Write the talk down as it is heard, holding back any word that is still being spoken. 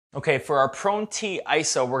Okay, for our prone T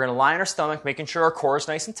iso, we're gonna lie on our stomach, making sure our core is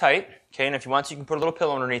nice and tight. Okay, and if you want to, you can put a little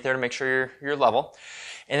pillow underneath there to make sure you're level.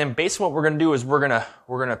 And then basically what we're gonna do is we're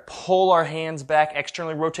gonna pull our hands back,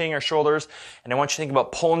 externally rotating our shoulders. And I want you to think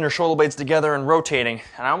about pulling your shoulder blades together and rotating.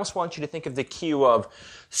 And I almost want you to think of the cue of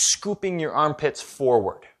scooping your armpits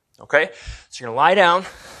forward. Okay, so you're gonna lie down,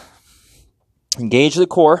 engage the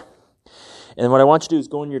core. And then what I want you to do is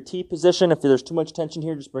go in your T position. If there's too much tension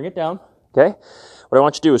here, just bring it down. Okay. What I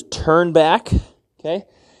want you to do is turn back, okay,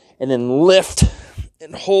 and then lift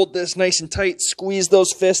and hold this nice and tight. Squeeze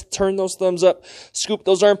those fists, turn those thumbs up, scoop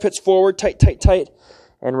those armpits forward, tight, tight, tight,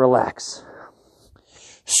 and relax.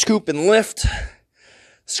 Scoop and lift,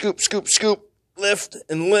 scoop, scoop, scoop, lift,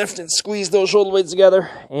 and squeeze those shoulder blades together,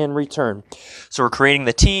 and return. So we're creating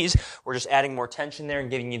the T's. We're just adding more tension there and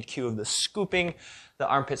giving you the cue of the scooping the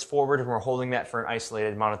armpits forward, and we're holding that for an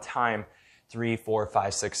isolated amount of time, 3, 4,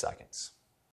 5, 6 seconds.